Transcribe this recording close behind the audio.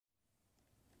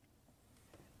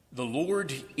The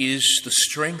Lord is the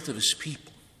strength of his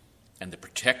people and the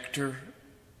protector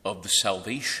of the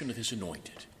salvation of his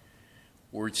anointed.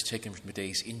 Words taken from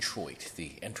today's introit,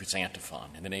 the entrance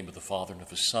antiphon, in the name of the Father and of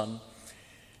the Son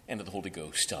and of the Holy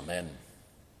Ghost. Amen.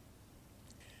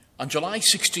 On July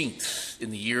 16th,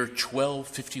 in the year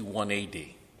 1251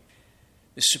 A.D.,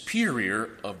 the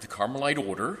superior of the Carmelite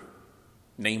order,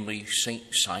 namely St.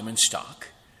 Simon Stock,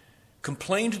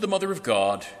 complained to the Mother of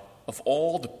God of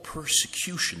all the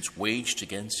persecutions waged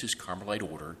against his Carmelite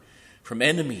order from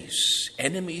enemies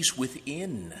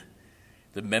within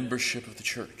the membership of the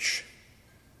church.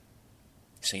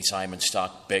 St. Simon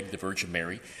Stock begged the Virgin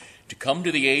Mary to come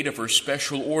to the aid of her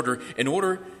special order in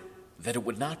order that it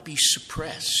would not be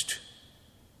suppressed.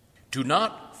 "Do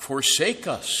not forsake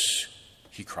us,"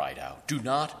 he cried out. "Do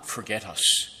not forget us,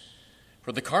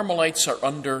 for the Carmelites are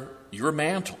under your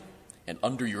mantle and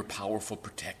under your powerful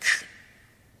protection."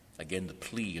 Again, the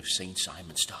plea of St.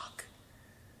 Simon Stock.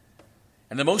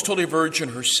 And the Most Holy Virgin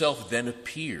herself then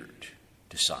appeared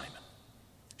to Simon.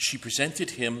 She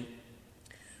presented him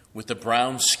with the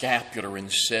brown scapular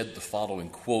and said the following,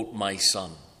 quote, "My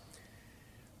son,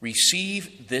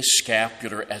 receive this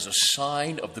scapular as a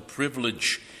sign of the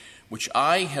privilege which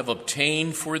I have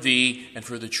obtained for thee and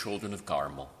for the children of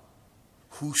Carmel.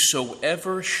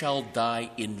 Whosoever shall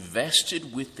die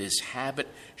invested with this habit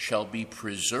shall be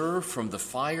preserved from the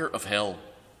fire of hell.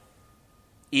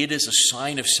 It is a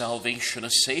sign of salvation,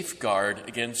 a safeguard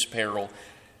against peril,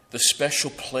 the special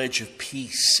pledge of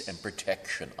peace and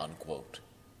protection," unquote.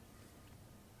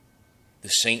 The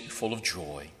saint, full of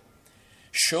joy,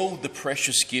 showed the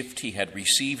precious gift he had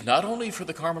received not only for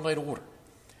the Carmelite order,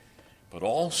 but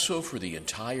also for the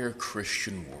entire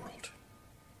Christian world.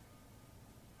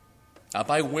 Now,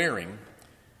 by wearing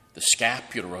the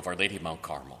scapular of Our Lady of Mount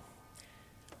Carmel,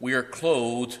 we are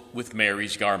clothed with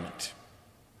Mary's garment.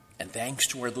 And thanks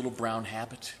to our little brown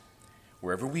habit,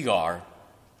 wherever we are,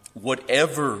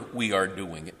 whatever we are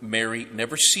doing, Mary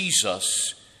never sees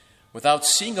us without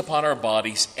seeing upon our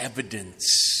bodies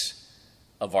evidence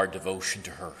of our devotion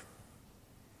to her.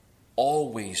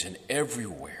 Always and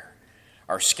everywhere,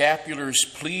 our scapulars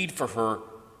plead for her,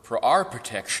 for our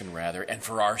protection rather, and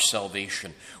for our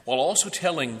salvation, while also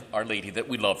telling Our Lady that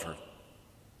we love her.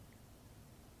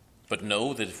 But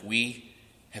know that if we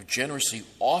have generously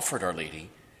offered Our Lady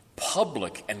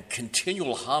public and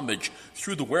continual homage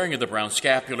through the wearing of the brown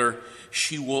scapular,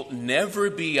 she will never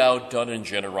be outdone in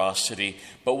generosity,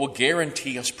 but will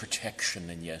guarantee us protection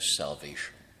and, yes,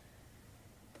 salvation.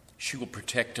 She will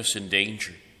protect us in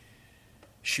danger.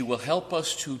 She will help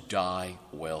us to die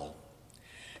well.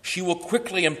 She will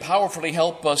quickly and powerfully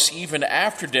help us even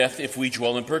after death if we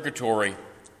dwell in purgatory.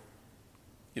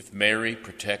 If Mary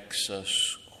protects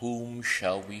us, whom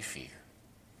shall we fear?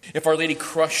 If Our Lady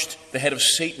crushed the head of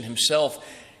Satan himself,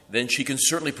 then she can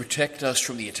certainly protect us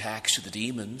from the attacks of the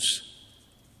demons.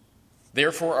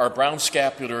 Therefore, our brown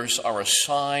scapulars are a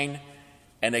sign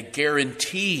and a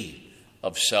guarantee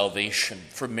of salvation,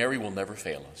 for Mary will never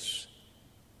fail us.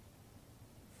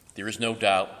 There is no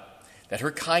doubt that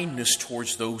her kindness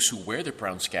towards those who wear the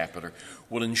brown scapular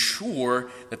will ensure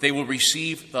that they will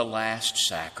receive the last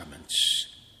sacraments.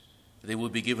 They will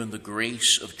be given the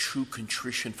grace of true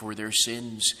contrition for their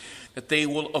sins, that they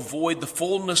will avoid the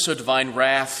fullness of divine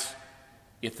wrath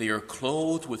if they are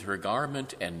clothed with her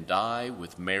garment and die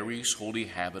with Mary's holy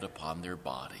habit upon their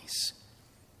bodies.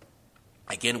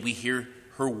 Again, we hear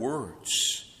her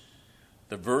words,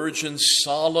 the Virgin's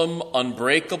solemn,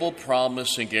 unbreakable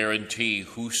promise and guarantee: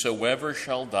 whosoever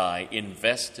shall die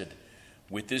invested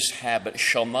with this habit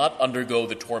shall not undergo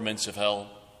the torments of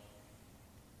hell.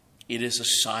 It is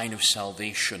a sign of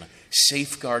salvation,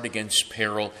 safeguard against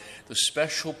peril, the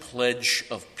special pledge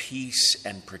of peace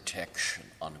and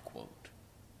protection, unquote.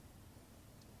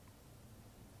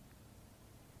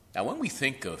 Now, when we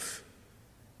think of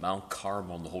Mount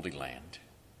Carmel in the Holy Land,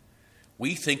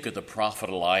 we think of the prophet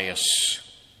Elias,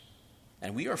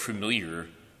 and we are familiar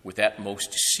with that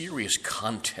most serious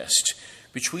contest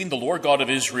between the Lord God of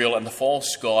Israel and the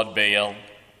false god Baal.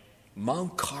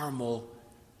 Mount Carmel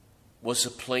was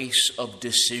a place of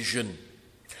decision,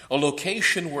 a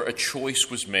location where a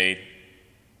choice was made.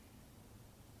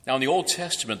 Now, in the Old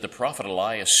Testament, the prophet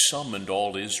Elias summoned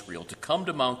all Israel to come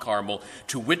to Mount Carmel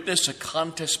to witness a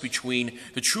contest between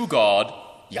the true God,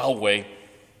 Yahweh,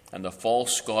 and the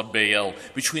false god Baal,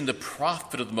 between the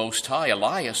prophet of the Most High,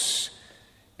 Elias,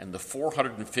 and the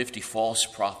 450 false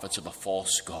prophets of a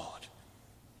false god.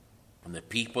 And the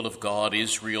people of God,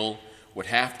 Israel, would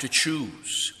have to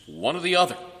choose one or the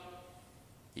other,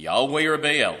 Yahweh or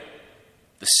Baal,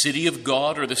 the city of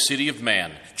God or the city of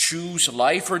man. Choose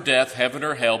life or death, heaven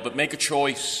or hell, but make a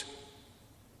choice.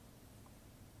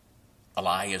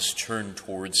 Elias turned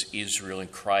towards Israel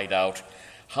and cried out,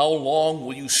 "How long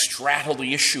will you straddle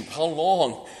the issue? How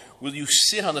long will you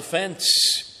sit on the fence?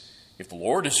 If the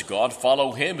Lord is God,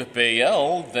 follow him. If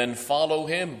Baal, then follow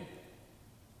him."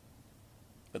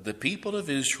 But the people of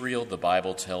Israel, the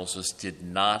Bible tells us, did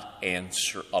not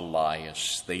answer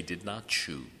Elias. They did not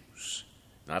choose,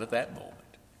 not at that moment.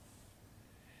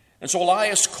 And so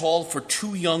Elias called for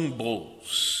 2 young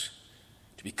bulls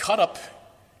to be cut up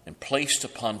and placed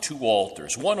upon 2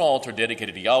 altars, one altar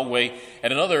dedicated to Yahweh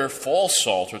and another false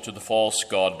altar to the false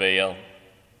god Baal.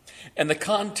 And the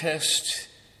contest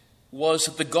was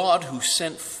that the God who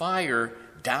sent fire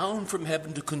down from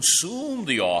heaven to consume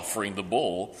the offering, the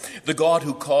bull, the God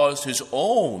who caused his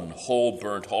own whole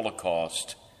burnt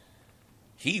holocaust,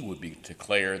 he would be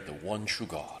declared the one true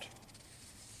God.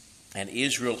 And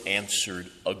Israel answered,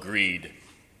 agreed.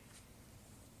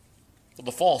 Well,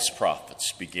 the false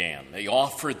prophets began. They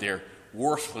offered their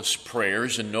worthless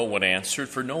prayers, and no one answered,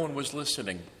 for no one was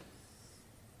listening.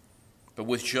 But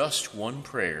with just one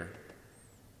prayer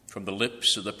from the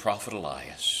lips of the prophet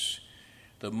Elias,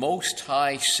 the Most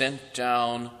High sent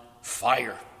down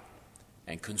fire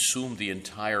and consumed the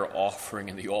entire offering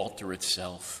and the altar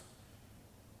itself.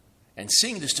 And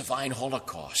seeing this divine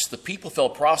holocaust, the people fell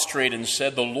prostrate and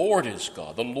said, "The Lord is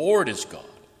God, the Lord is God."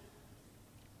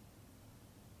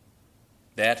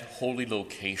 That holy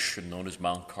location known as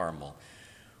Mount Carmel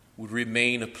would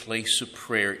remain a place of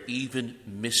prayer, even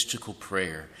mystical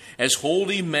prayer, as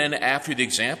holy men, after the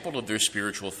example of their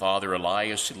spiritual father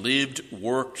Elias, lived,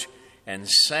 worked, and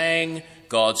sang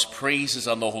God's praises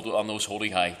on those holy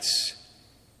heights.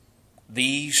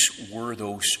 These were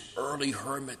those early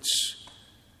hermits,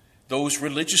 those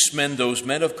religious men, those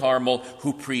men of Carmel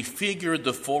who prefigured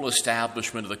the full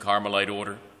establishment of the Carmelite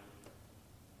order.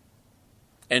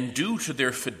 And due to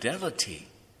their fidelity,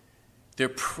 their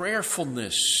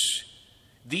prayerfulness,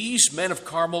 these men of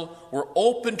Carmel were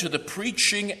open to the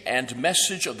preaching and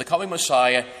message of the coming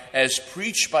Messiah as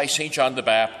preached by St. John the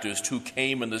Baptist, who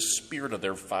came in the spirit of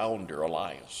their founder,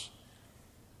 Elias.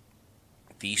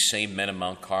 These same men of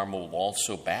Mount Carmel were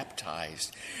also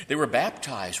baptized. They were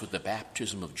baptized with the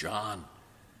baptism of John.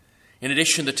 In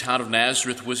addition, the town of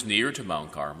Nazareth was near to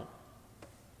Mount Carmel.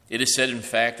 It is said, in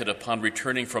fact, that upon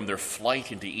returning from their flight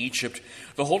into Egypt,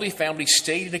 the Holy Family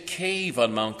stayed in a cave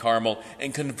on Mount Carmel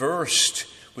and conversed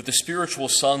with the spiritual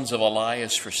sons of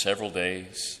Elias for several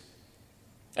days.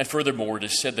 And furthermore, it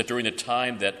is said that during the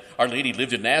time that Our Lady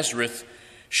lived in Nazareth,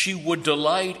 she would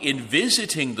delight in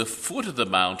visiting the foot of the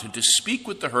mountain to speak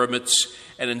with the hermits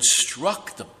and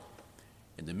instruct them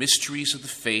in the mysteries of the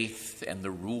faith and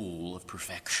the rule of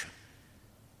perfection.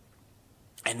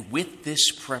 And with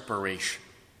this preparation,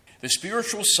 the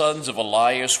spiritual sons of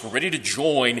Elias were ready to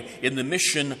join in the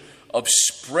mission of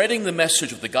spreading the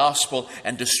message of the gospel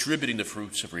and distributing the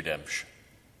fruits of redemption.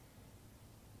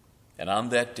 And on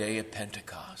that day of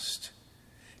Pentecost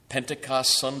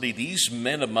Sunday, these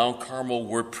men of Mount Carmel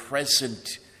were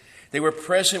present. They were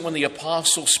present when the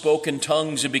apostles spoke in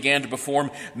tongues and began to perform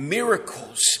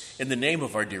miracles in the name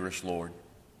of our dearest Lord.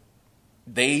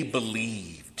 They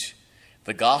believed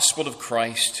the gospel of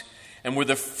Christ and were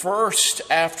the first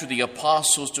after the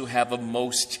apostles to have a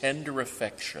most tender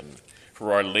affection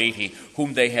for Our Lady,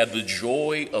 whom they had the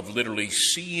joy of literally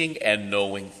seeing and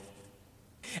knowing.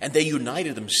 And they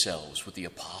united themselves with the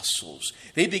apostles.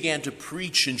 They began to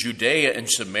preach in Judea and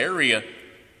Samaria.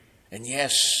 And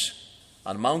yes,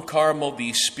 on Mount Carmel,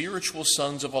 these spiritual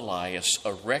sons of Elias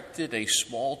erected a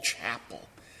small chapel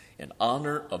in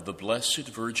honor of the Blessed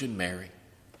Virgin Mary.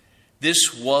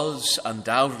 This was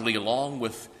undoubtedly, along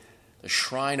with the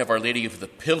shrine of Our Lady of the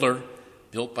Pillar,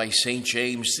 built by St.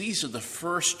 James, these are the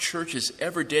first churches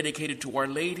ever dedicated to Our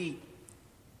Lady.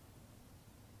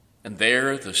 And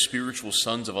there the spiritual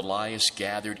sons of Elias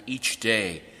gathered each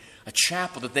day, a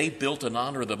chapel that they built in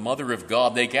honor of the Mother of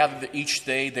God. They gathered each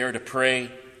day there to pray.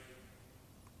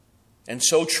 And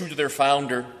so true to their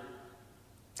founder,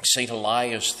 St.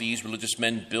 Elias, these religious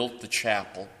men built the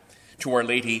chapel to Our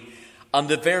Lady on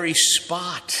the very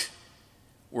spot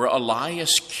where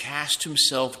Elias cast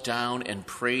himself down and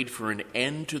prayed for an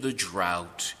end to the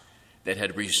drought that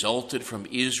had resulted from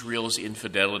Israel's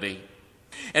infidelity.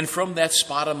 And from that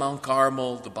spot on Mount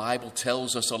Carmel, the Bible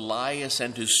tells us, Elias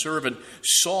and his servant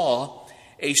saw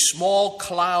a small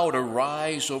cloud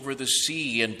arise over the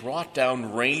sea and brought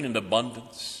down rain in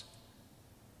abundance.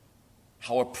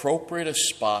 How appropriate a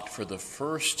spot for the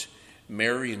first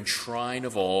Marian shrine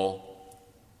of all,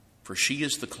 for she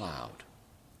is the cloud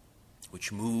which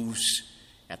moves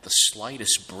at the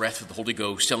slightest breath of the Holy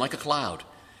Ghost, and like a cloud,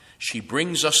 she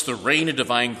brings us the rain of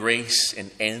divine grace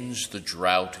and ends the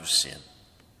drought of sin.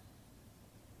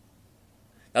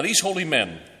 Now, these holy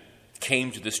men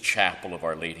came to this chapel of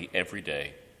Our Lady every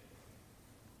day.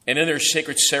 And in their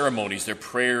sacred ceremonies, their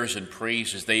prayers and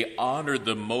praises, they honored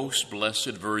the most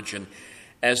blessed Virgin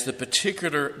as the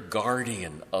particular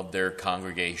guardian of their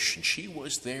congregation. She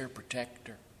was their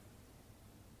protector.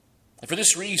 And for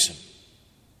this reason,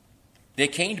 they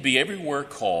came to be everywhere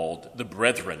called the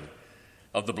Brethren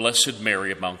of the Blessed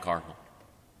Mary of Mount Carmel.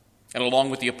 And along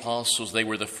with the apostles, they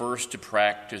were the first to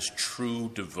practice true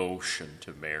devotion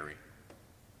to Mary.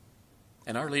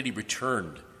 And Our Lady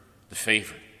returned the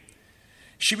favor.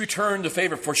 She returned the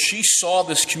favor, for she saw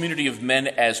this community of men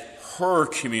as her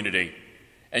community,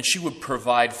 and she would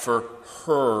provide for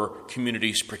her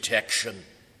community's protection.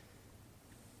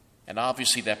 And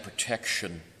obviously that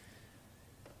protection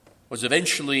was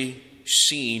eventually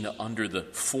seen under the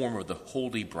form of the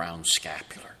holy brown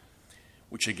scapular,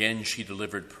 which again she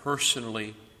delivered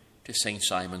personally to St.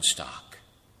 Simon Stock.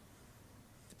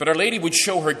 But Our Lady would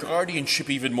show her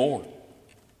guardianship even more.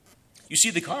 You see,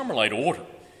 the Carmelite order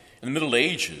in the Middle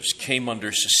Ages came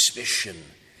under suspicion,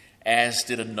 as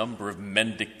did a number of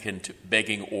mendicant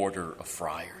begging order of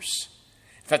friars.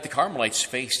 In fact, the Carmelites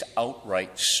faced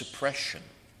outright suppression.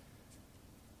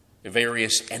 The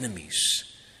various enemies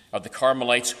of the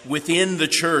Carmelites within the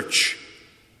church,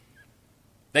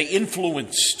 they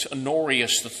influenced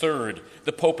Honorius III,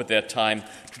 the Pope at that time,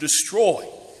 to destroy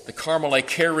the Carmelite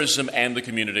charism and the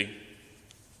community.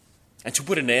 And to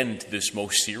put an end to this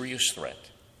most serious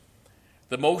threat,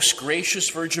 the most gracious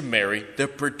Virgin Mary, the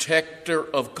protector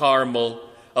of Carmel,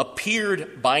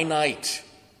 appeared by night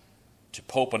to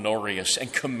Pope Honorius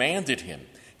and commanded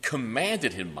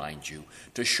him, mind you,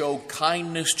 to show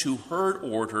kindness to her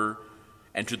order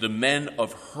and to the men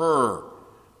of her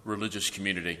religious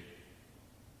community.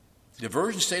 The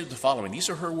Virgin stated the following. These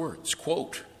are her words,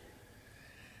 quote,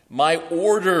 "My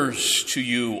orders to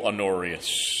you,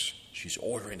 Honorius," she's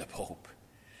ordering the Pope,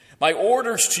 "my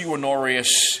orders to you,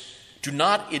 Honorius, do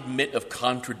not admit of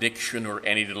contradiction or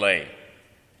any delay."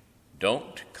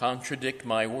 Don't contradict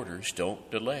my orders,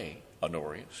 don't delay,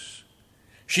 Honorius.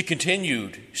 She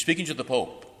continued, speaking to the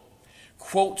Pope,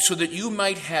 quote, "So that you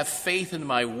might have faith in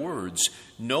my words,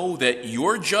 know that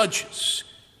your judges,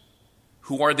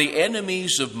 who are the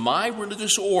enemies of my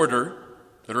religious order,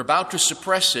 that are about to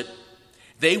suppress it,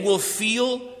 they will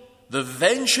feel the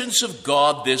vengeance of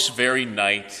God this very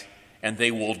night, and they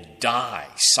will die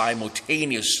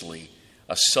simultaneously,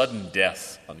 a sudden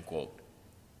death," unquote.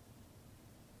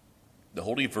 The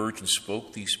Holy Virgin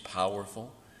spoke these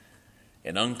powerful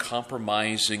and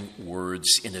uncompromising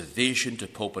words in a vision to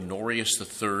Pope Honorius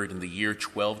III in the year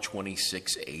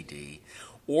 1226 AD,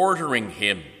 ordering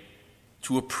him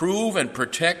to approve and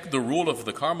protect the rule of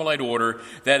the Carmelite order,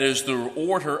 that is, the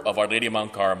order of Our Lady of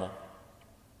Mount Carmel.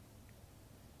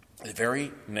 The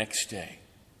very next day,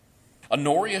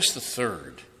 Honorius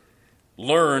III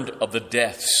learned of the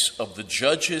deaths of the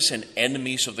judges and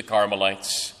enemies of the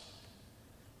Carmelites,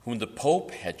 whom the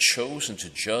Pope had chosen to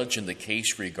judge in the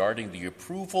case regarding the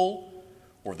approval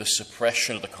or the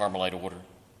suppression of the Carmelite order.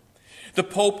 The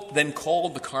Pope then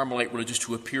called the Carmelite religious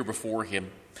to appear before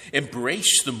him,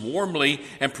 embraced them warmly,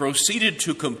 and proceeded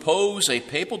to compose a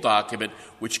papal document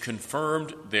which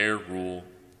confirmed their rule.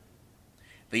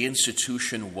 The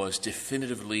institution was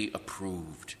definitively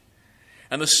approved,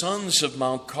 and the sons of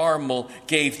Mount Carmel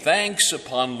gave thanks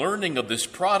upon learning of this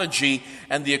prodigy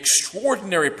and the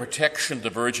extraordinary protection of the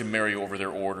Virgin Mary over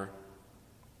their order.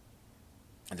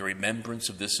 And the remembrance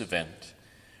of this event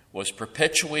was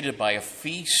perpetuated by a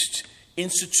feast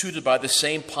instituted by the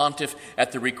same pontiff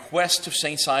at the request of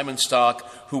St. Simon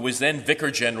Stock, who was then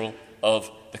Vicar General of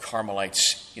the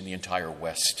Carmelites in the entire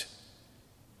West.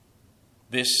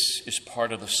 This is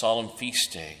part of the solemn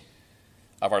feast day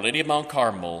of Our Lady of Mount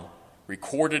Carmel,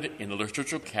 recorded in the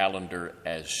liturgical calendar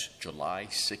as July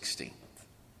 16th.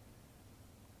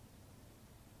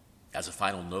 As a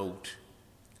final note,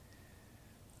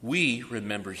 we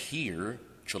remember here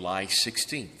July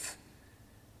 16th,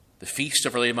 the feast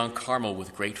of Our Lady of Mount Carmel,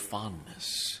 with great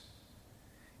fondness.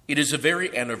 It is the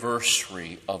very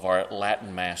anniversary of our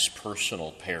Latin Mass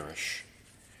personal parish.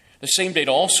 The same date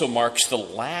also marks the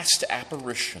last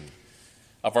apparition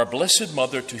of our Blessed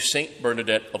Mother to Saint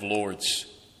Bernadette of Lourdes.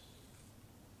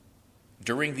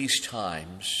 During these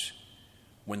times,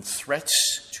 when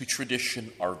threats to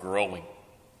tradition are growing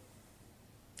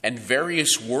and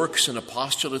various works and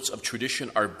apostolates of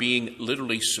tradition are being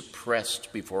literally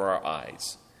suppressed before our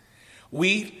eyes,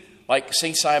 we, like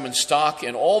St. Simon Stock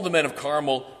and all the men of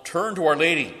Carmel, turn to Our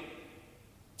Lady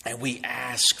and we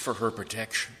ask for her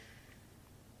protection.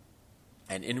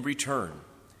 And in return,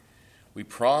 we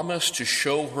promise to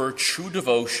show her true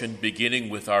devotion, beginning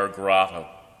with our grotto.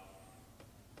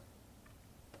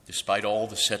 despite all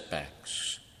the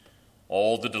setbacks,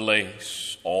 all the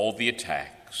delays, all the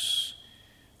attacks,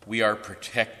 we are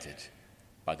protected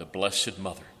by the Blessed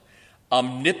Mother,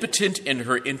 omnipotent in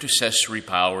her intercessory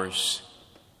powers.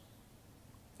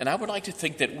 And I would like to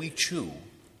think that we too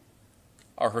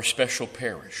are her special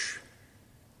parish.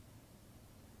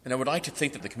 And I would like to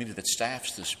think that the community that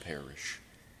staffs this parish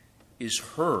is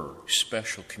her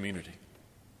special community.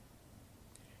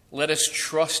 Let us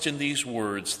trust in these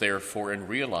words, therefore, and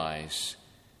realize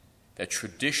that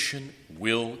tradition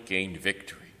will gain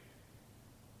victory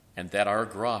and that our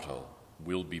grotto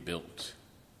will be built.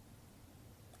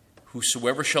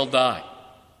 Whosoever shall die,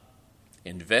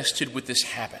 invested with this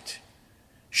habit,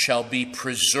 shall be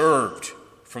preserved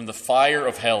from the fire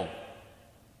of hell.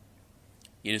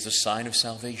 It is a sign of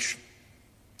salvation,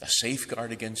 a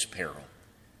safeguard against peril,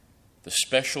 the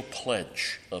special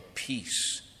pledge of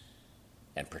peace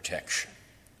and protection.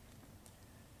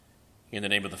 In the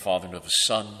name of the Father, and of the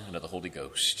Son, and of the Holy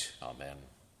Ghost. Amen.